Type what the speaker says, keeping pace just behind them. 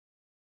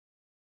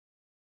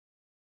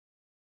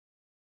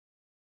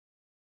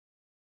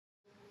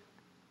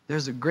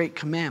there's a great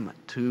commandment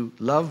to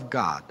love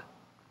God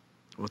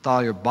with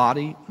all your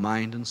body,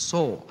 mind, and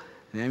soul.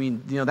 And I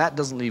mean, that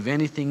doesn't leave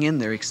anything in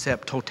there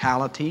except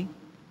totality.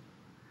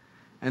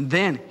 And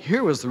then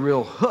here was the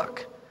real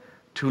hook,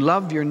 to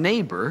love your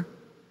neighbor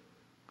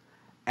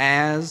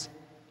as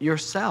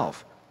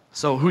yourself.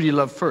 So who do you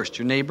love first,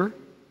 your neighbor?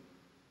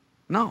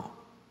 No.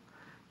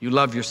 You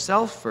love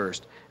yourself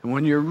first. And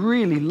when you're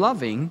really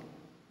loving,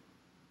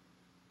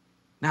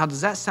 now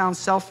does that sound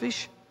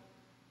selfish?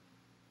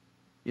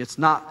 It's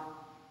not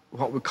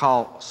what we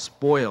call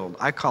spoiled.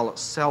 I call it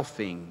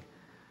selfing.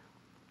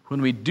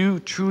 When we do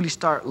truly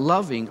start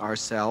loving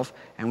ourselves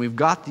and we've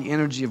got the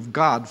energy of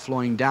God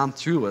flowing down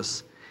through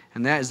us,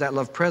 and that is that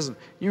love present,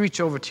 you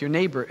reach over to your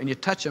neighbor and you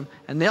touch them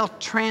and they'll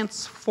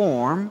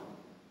transform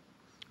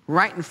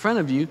right in front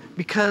of you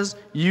because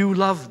you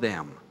love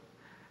them.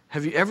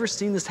 Have you ever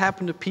seen this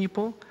happen to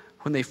people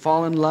when they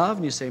fall in love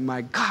and you say,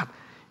 my God,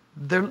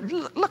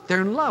 look,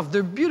 they're in love,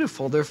 they're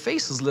beautiful, their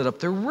face is lit up,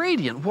 they're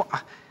radiant.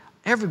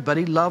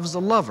 Everybody loves a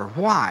lover.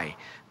 Why?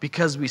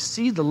 Because we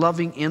see the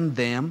loving in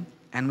them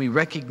and we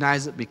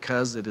recognize it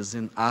because it is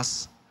in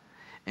us.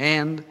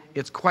 And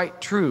it's quite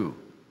true.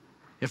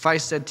 If I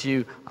said to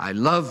you, I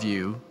love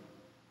you,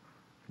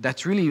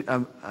 that's really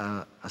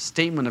a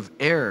statement of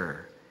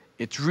error.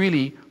 It's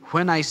really,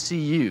 when I see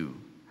you,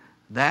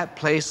 that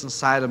place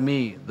inside of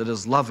me that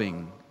is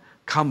loving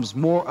comes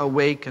more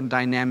awake and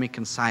dynamic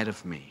inside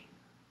of me.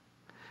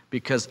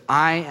 Because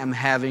I am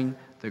having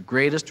the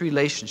greatest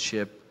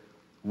relationship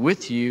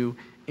with you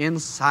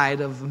inside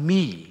of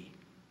me.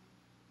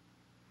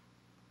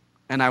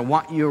 And I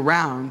want you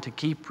around to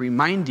keep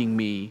reminding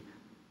me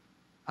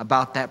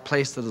about that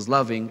place that is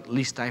loving,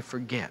 lest I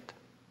forget.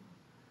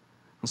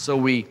 And so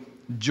we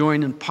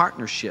join in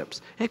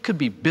partnerships. It could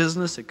be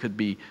business, it could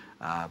be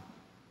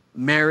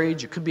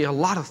marriage, it could be a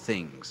lot of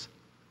things.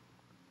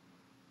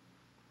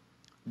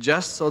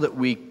 Just so that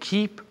we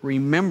keep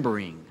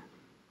remembering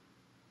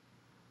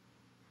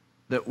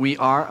that we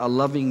are a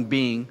loving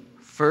being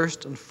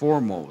first and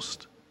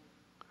foremost,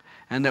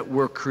 and that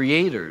we're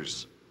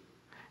creators.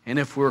 And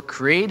if we're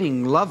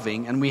creating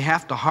loving and we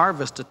have to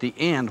harvest at the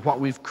end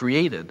what we've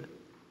created,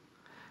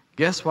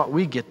 guess what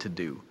we get to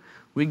do?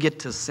 We get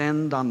to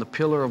send on the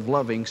pillar of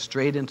loving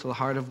straight into the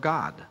heart of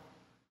God.